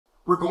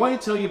We're going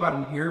to tell you about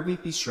an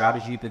Airbnb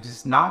strategy that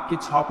does not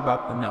get talked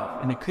about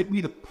enough, and it could be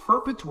the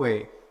perfect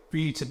way for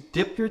you to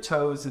dip your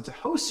toes into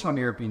hosting on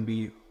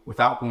Airbnb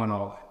without going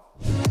all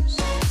in.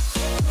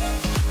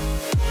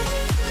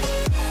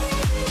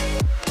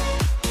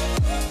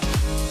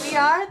 We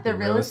are the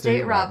Real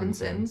Estate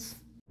Robinsons.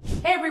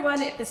 Hey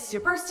everyone, if this is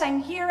your first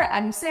time here,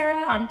 I'm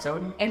Sarah. I'm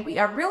Tony. And we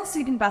are real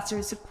estate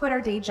investors who quit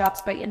our day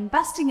jobs by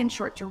investing in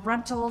short-term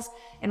rentals,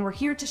 and we're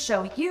here to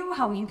show you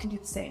how you can do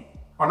the same.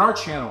 On our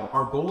channel,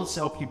 our goal is to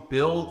help you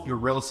build your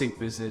real estate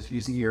business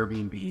using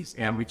Airbnbs.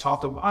 And we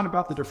talked a lot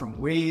about the different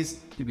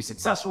ways to be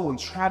successful and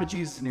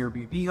strategies as an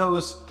Airbnb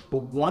host.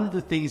 But one of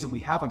the things that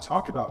we haven't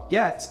talked about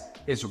yet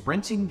is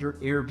renting your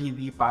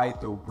Airbnb by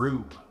the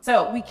room.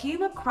 So we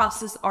came across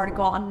this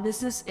article on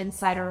Business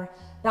Insider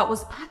that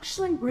was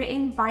actually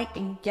written by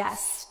a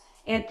guest.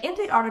 And in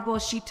the article,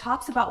 she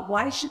talks about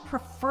why she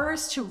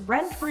prefers to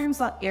rent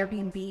rooms on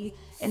Airbnb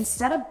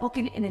instead of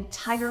booking an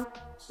entire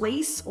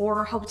place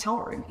or hotel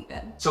room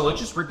even. So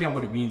let's just break down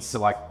what it means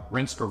to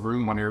rent a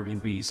room on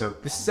Airbnb. So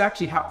this is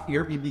actually how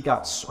Airbnb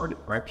got started,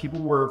 right?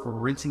 People were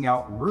renting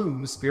out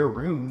rooms, spare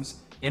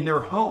rooms in their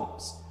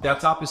homes.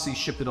 That's obviously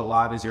shifted a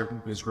lot as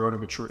Airbnb has grown and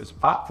matured as a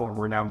platform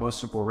where now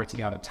most people are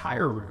renting out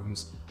entire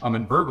rooms.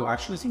 In Virgo,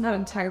 actually, it's not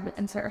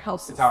entire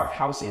houses. Entire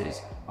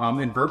houses.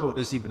 In Virgo, it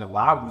doesn't even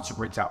allow you to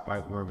rent out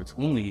by the room. It's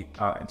only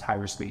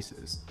entire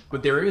spaces.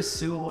 But there is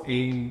still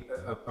a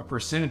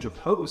percentage of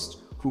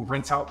hosts who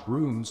rent out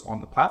rooms on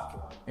the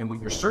platform. And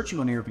when you're searching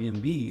on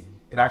Airbnb,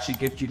 it actually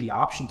gives you the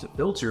option to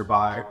filter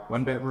by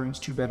 1 bedrooms,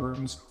 2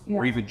 bedrooms,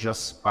 or even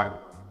just by the room.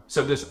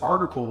 So this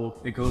article,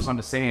 it goes on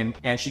to saying,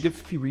 and she gives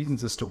a few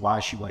reasons as to why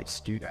she likes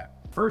to do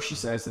that. First, she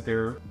says that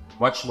they're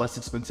much less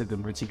expensive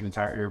than renting an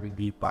entire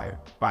Airbnb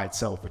by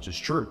itself, which is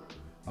true.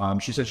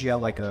 She said she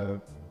had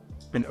an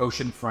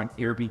oceanfront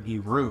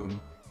Airbnb room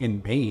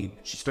in Maine.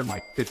 She spent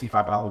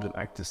 $55 a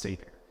night to stay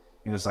there.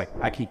 And it's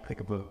I can't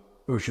pick up a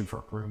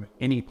oceanfront room at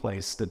any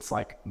place that's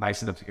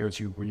nice enough to go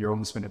to where you're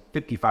only spending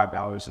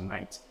 $55 a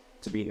night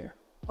to be there.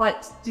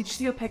 But did you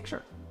see a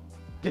picture?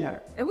 Yeah.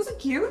 It wasn't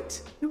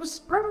cute. It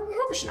was right on the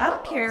ocean. I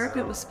don't care if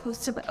it was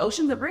supposed to be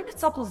ocean. The room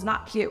itself was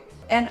not cute.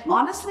 And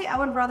honestly, I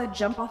would rather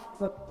jump off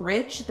a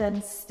bridge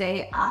than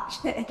stay at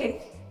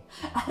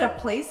a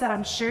place that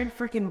I'm sharing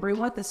freaking room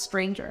with a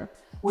stranger.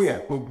 Well, yeah,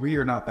 but we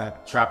are not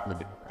that trapped in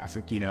the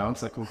demographic,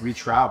 It's when we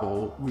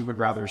travel, we would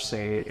rather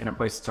stay in a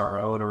place that's our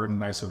own or in a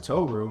nice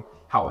hotel room.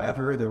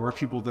 However, there are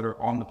people that are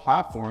on the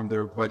platform that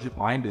are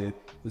budget-minded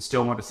that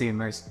still want to stay in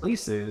nice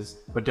places,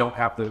 but don't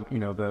have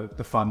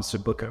the funds to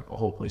book a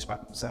whole place by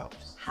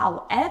themselves.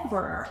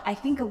 However, I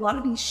think a lot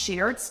of these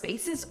shared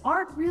spaces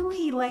aren't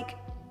really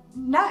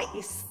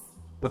nice.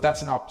 But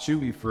that's an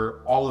opportunity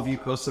for all of you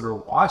hosts that are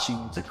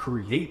watching to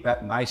create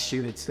that nice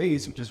shared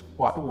space, which is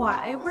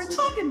why we're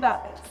talking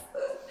about it.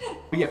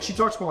 But yeah, she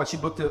talks about she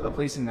booked a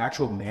place in an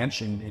actual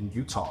mansion in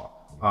Utah.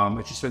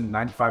 And she spent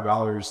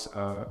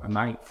 $95 a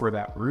night for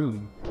that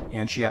room,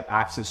 and she had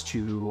access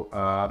to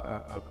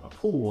a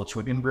pool, to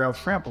an in-ground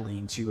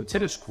trampoline, to a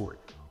tennis court.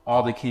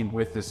 All that came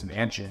with this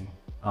mansion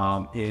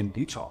in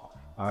Utah.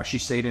 She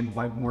stayed in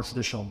more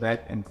traditional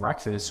bed and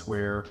breakfast,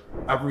 where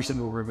every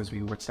single room is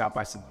being rented out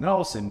by someone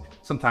else, and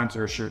sometimes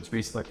there are shared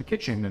spaces like the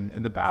kitchen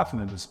and the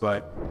bathrooms.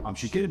 But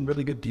she's getting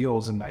really good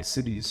deals in nice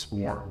cities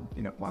for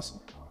less than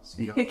cost.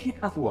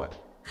 What?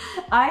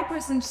 I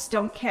personally just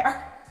don't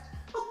care.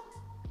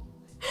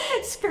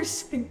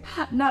 Seriously,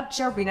 I'm not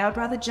joking. I would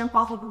rather jump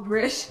off of a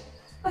bridge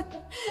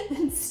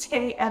than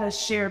stay at a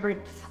shared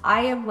room.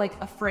 I am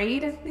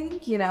afraid, I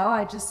think,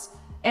 I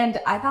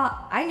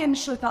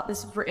initially thought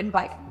this was written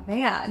by a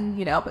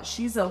man, but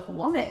she's a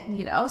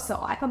woman,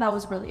 so I thought that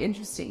was really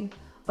interesting.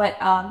 But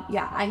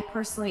yeah, I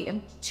personally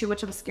am too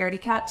much of a scaredy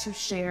cat to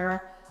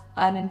share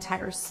an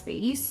entire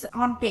space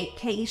on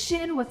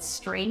vacation with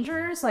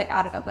strangers. I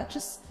don't know, that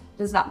just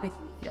does not make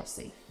me feel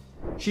safe.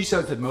 She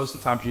says that most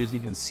of the time she doesn't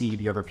even see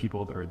the other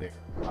people that are there.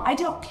 I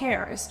don't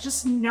care. It's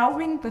just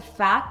knowing the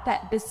fact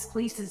that this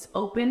place is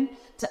open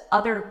to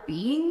other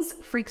beings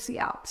freaks me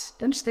out.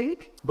 Don't you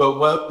think?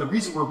 But the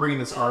reason we're bringing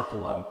this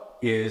article up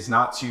is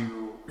not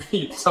to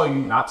tell you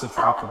not to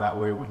travel that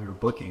way when you're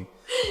booking.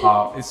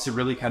 It's to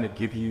really kind of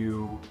give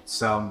you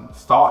some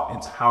thought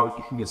into how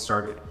you can get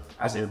started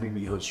as an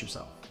Airbnb host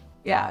yourself.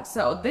 Yeah,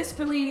 so this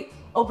really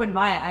opened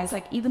my eyes.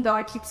 Even though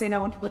I keep saying I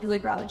would literally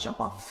rather jump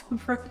off the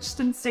bridge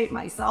than stay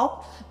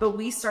myself, but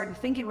we started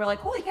thinking, we're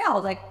holy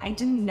cow, I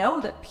didn't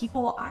know that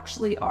people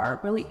actually are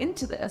really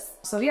into this.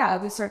 So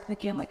yeah, we started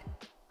thinking,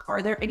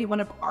 are there any one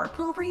of our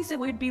properties that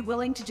we'd be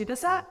willing to do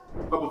this at?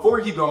 But before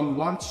we keep going, we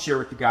want to share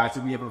with you guys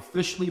that we have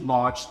officially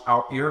launched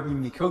our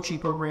Airbnb coaching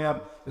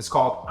program. It's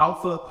called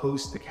Alpha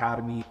Host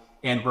Academy,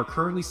 and we're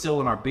currently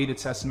still in our beta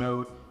test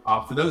mode.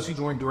 For those who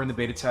joined during the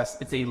beta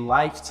test, it's a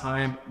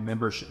lifetime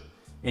membership,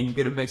 and you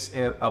get a mix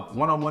of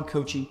one-on-one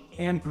coaching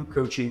and group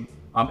coaching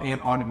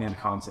and on-demand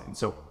content.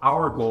 So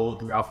our goal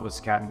through Alpha Host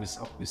Academy is to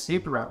help you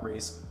save the rat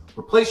race,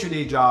 replace your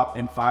day job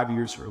in 5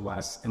 years or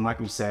less. And like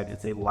we said,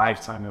 it's a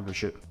lifetime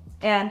membership.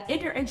 And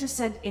if you're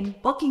interested in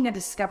booking a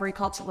discovery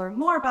call to learn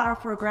more about our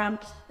program,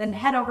 then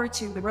head over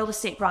to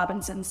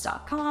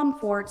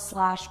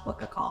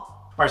therealestaterobinsons.com/book a call.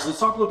 All right, so let's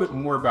talk a little bit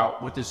more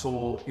about what this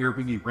whole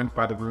Airbnb rent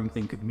by the room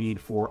thing could mean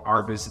for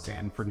our business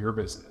and for your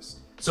business.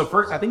 So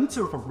first, I think it's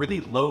a really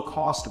low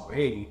cost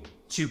way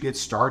to get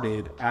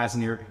started as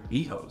an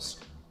Airbnb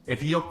host.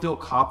 If you don't feel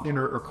confident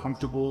or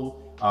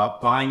comfortable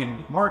buying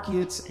in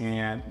markets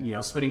and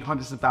spending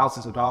hundreds of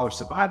thousands of dollars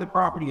to buy the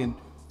property and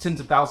tens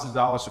of thousands of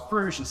dollars to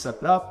furnish and set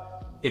it up,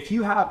 if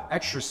you have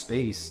extra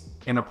space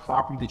in a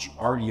property that you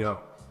already own,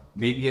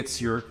 maybe it's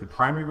your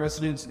primary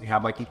residence and you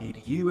have like an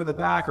ADU in the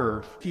back,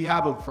 or if you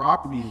have a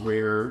property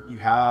where you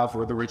have,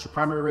 whether it's your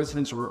primary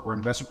residence or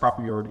investment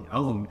property you already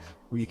own,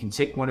 where you can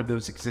take one of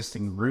those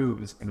existing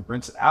rooms and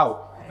rent it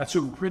out, that's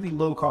a really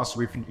low cost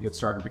way for you to get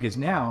started, because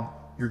now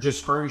you're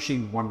just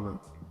furnishing one room.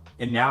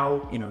 And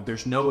now,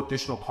 there's no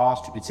additional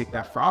cost to take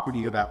that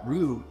property or that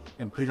room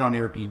and put it on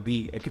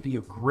Airbnb. It could be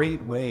a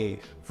great way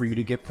for you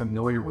to get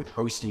familiar with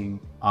hosting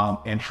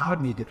and how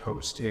to make it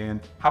host and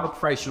how to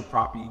price your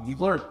property.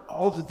 You've learned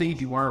all the things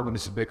you learn when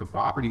it's a big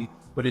property,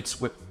 but it's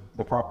with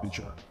the property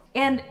chart.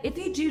 And if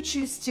you do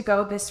choose to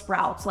go this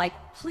route,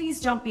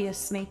 please don't be a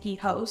snaky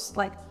host.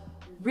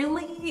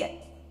 Really,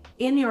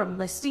 in your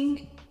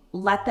listing,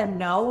 let them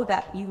know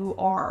that you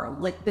are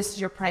this is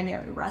your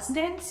primary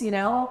residence.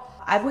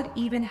 I would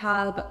even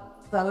have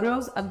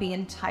photos of the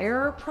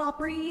entire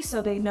property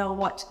so they know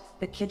what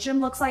the kitchen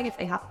looks like, if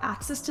they have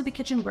access to the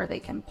kitchen, where they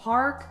can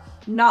park.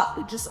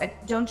 Don't just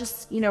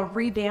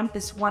revamp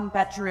this one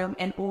bedroom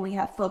and only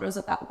have photos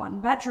of that one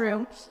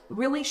bedroom.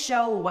 Really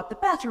show what the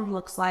bathroom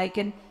looks like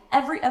and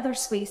every other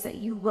space that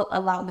you will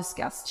allow this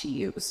guest to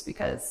use,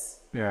 because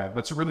yeah,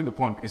 that's a really good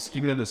point, because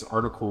even in this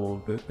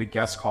article, the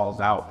guest calls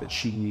out that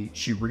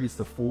she reads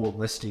the full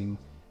listing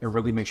and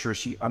really makes sure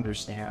she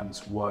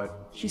understands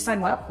what she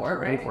signed up for,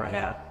 right?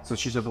 Yeah. So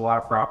she's of a lot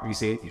of properties.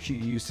 Say if she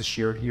used to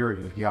shared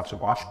area, you have to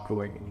wash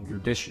going and your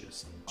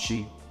dishes.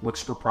 She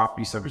looks for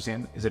properties to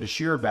understand, is it a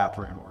shared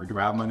bathroom or do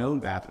I have my own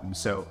bathroom?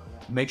 So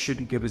make sure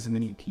to give as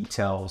many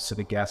details to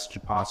the guests as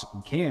you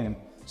possibly can,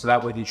 so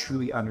that way they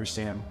truly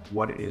understand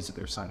what it is that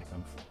they're signing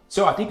up for.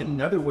 So I think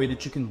another way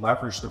that you can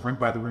leverage the rent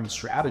by the room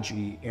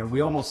strategy, and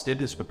we almost did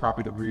this with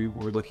property that we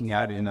were looking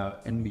at in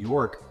New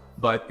York,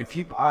 but if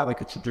you buy a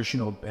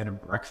traditional bed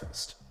and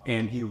breakfast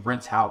and you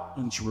rent out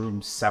each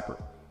room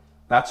separately,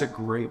 that's a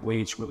great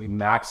way to really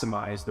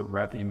maximize the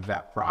revenue of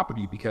that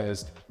property,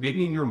 because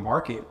maybe in your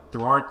market,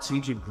 there aren't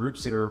changing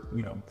groups that are,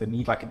 that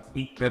need like an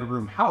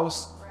 8-bedroom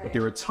house, but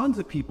there are tons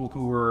of people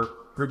who are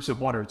groups of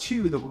 1 or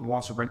 2 that would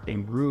want to rent a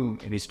room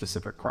in a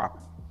specific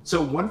property. So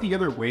one of the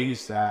other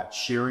ways that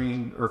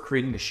sharing or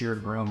creating a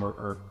shared room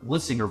or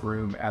listing a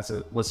room as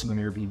a listing on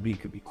Airbnb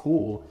could be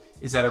cool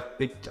is that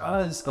it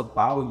does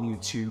allow you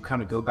to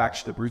kind of go back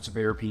to the roots of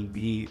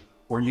Airbnb,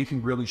 where you can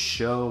really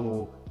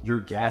show your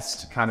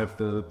guests kind of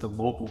the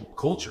local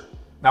culture.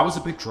 That was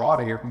a big draw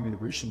to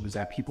Airbnb originally, was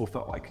that people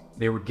felt like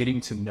they were getting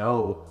to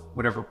know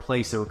whatever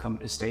place they were coming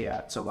to stay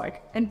at. So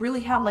and really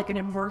have an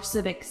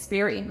immersive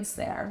experience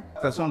there.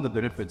 That's one of the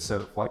benefits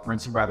of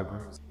renting by the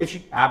rooms. If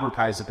you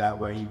advertise it that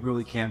way, you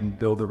really can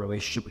build a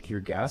relationship with your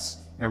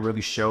guests and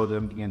really show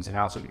them the ins and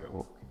outs of your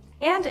work.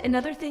 And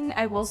another thing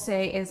I will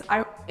say is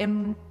I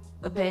am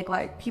a big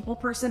people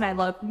person. I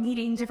love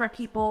meeting different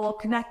people,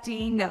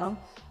 connecting,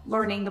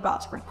 learning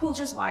about different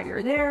cultures while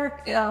you're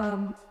there.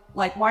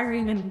 Why are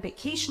you even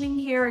vacationing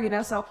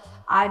here? So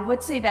I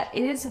would say that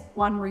it is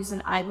one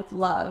reason I would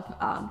love,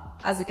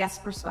 as a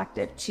guest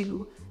perspective,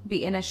 to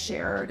be in a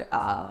shared,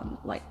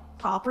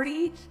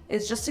 property,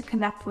 is just to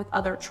connect with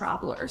other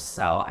travelers.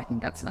 So I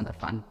think that's another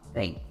fun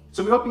thing.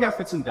 So we hope you guys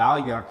get some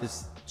value out of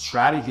this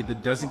strategy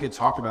that doesn't get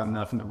talked about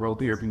enough in the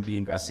world of Airbnb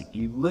investing.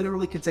 You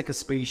literally can take a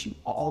space you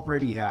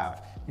already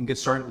have and get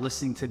started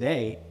listing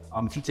today.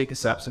 If you take a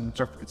steps and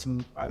start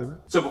some either.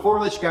 So before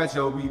we let you guys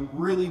go, we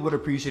really would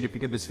appreciate if you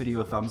give this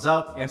video a thumbs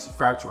up and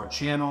subscribe to our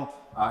channel.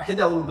 Hit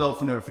that little bell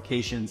for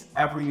notifications.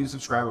 Every new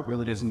subscriber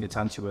really doesn't get a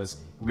ton to us.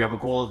 We have a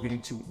goal of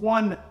getting to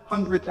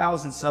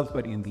 100,000 subs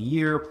by the end of the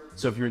year.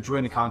 So if you're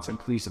enjoying the content,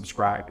 please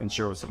subscribe and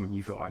share with someone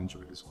you feel I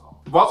enjoy as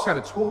well. We've also got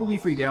a totally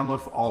free download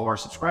for all of our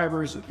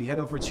subscribers. If you head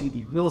over to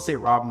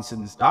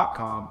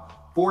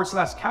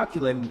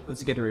therealestaterobinsons.com/calculate and put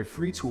together a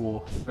free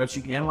tool that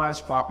you can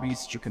analyze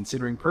properties that you're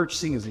considering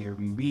purchasing as an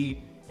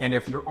Airbnb. And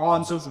if you're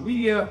on social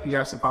media, you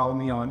guys can follow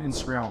me on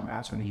Instagram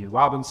at Tony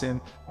Robinson.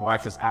 My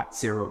wife is at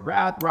Sarah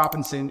Rad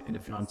Robinson. And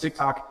if you're on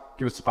TikTok,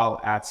 give us a follow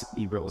at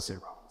The Real Estate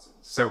Robinson.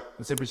 So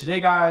that's it for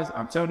today, guys.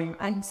 I'm Tony.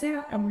 I'm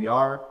Sarah. And we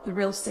are The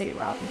Real Estate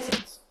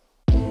Robinsons.